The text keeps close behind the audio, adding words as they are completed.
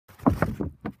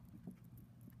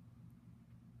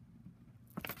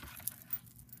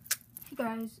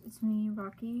guys, it's me,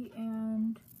 Rocky,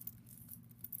 and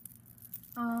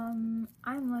I'm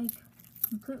like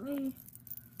completely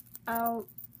out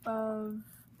of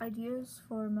ideas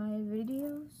for my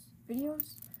videos.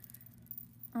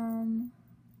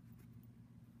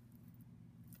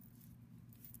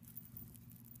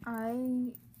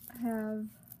 I have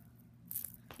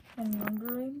been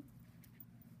wondering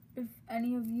if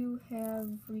any of you have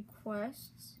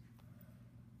requests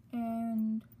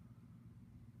and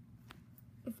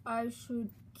if I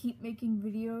should keep making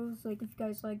videos, like if you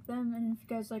guys like them and if you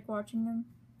guys like watching them.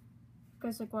 If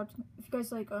you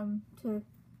guys like to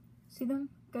see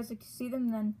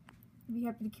them, then I'd be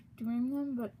happy to keep doing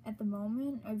them, but at the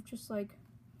moment I've just like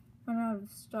run out of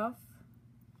stuff,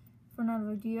 run out of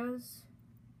ideas,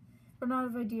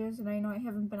 and I know I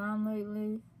haven't been on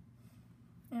lately,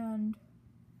 and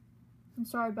I'm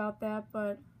sorry about that,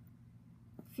 but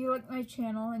if you like my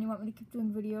channel and you want me to keep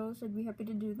doing videos, I'd be happy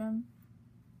to do them.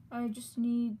 I just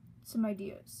need some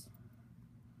ideas.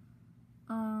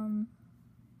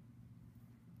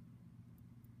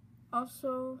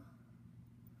 Also,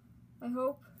 I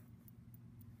hope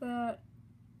that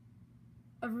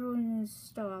everyone is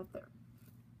still out there.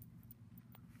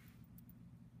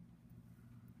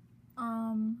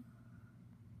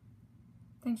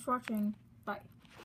 Thanks for watching. Bye.